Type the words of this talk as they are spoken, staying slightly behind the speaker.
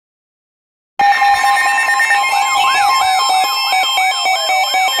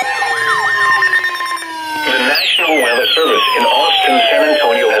National Weather Service in Austin, San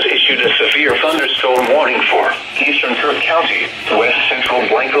Antonio has issued a severe thunderstorm warning for eastern Cook County, west central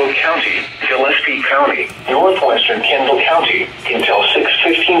Blanco County, Gillespie County, northwestern Kendall County until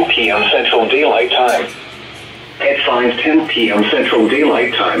 6:15 p.m. Central Daylight Time. At 5:10 p.m. Central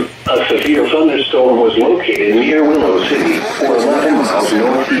Daylight Time, a severe thunderstorm was located near Willow City, or 11 miles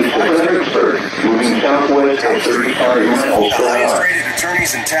northeast of Fredericksburg, moving southwest at 35 miles per hour.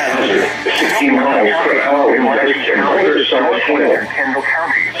 Attorneys in town. 60 miles per hour in western Thunderstorm Warning.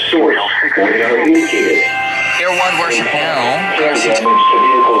 Source, radar indicated. Air 1 worship now. Air damage to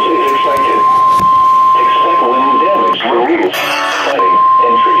vehicles is expected. Expect wind damage to roofs, flooding,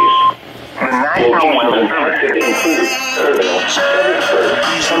 and trees. The National Weather Service include Irvine, Fredericksburg,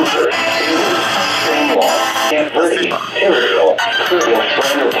 Sumter, Stonewall, Camp Verde, Territorial,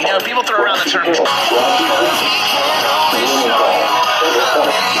 Kirkland, You know, people throw around the term.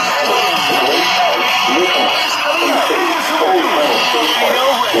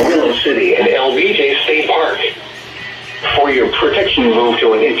 Willow City and LBJ State Park. For your protection, move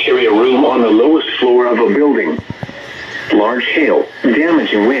to an interior room on the lowest floor of a building. Large hail,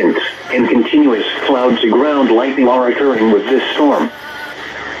 damaging winds, and continuous cloud-to-ground lightning are occurring with this storm.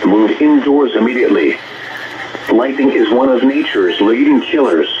 Move indoors immediately. Lightning is one of nature's leading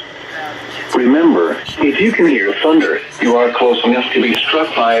killers. Remember, if you can hear thunder, you are close enough to be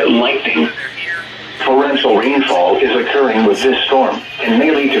struck by lightning. Torrential rainfall is occurring with this storm and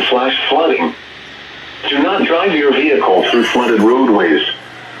may lead to flash flooding. Do not drive your vehicle through flooded roadways.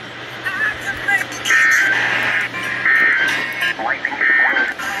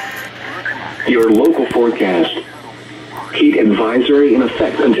 Your local forecast. Heat advisory in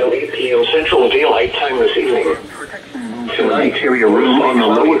effect until 8 p.m. Central Daylight Time this evening. Tonight, interior room on the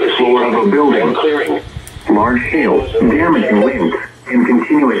lowest floor of a building clearing. Large hail, damaging winds, and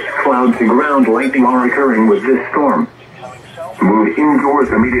continuous cloud-to-ground lightning are occurring with this storm. Move indoors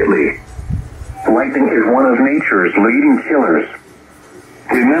immediately. Lightning is one of nature's leading killers.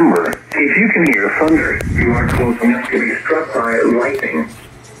 Remember, if you can hear thunder, you are close enough to be struck by lightning.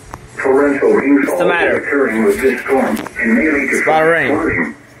 Torrential rainfall is occurring with this storm and may lead to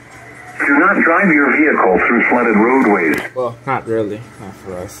flooding. Do not drive your vehicle through flooded roadways. Well, not really. Not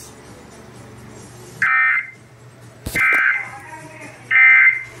for us.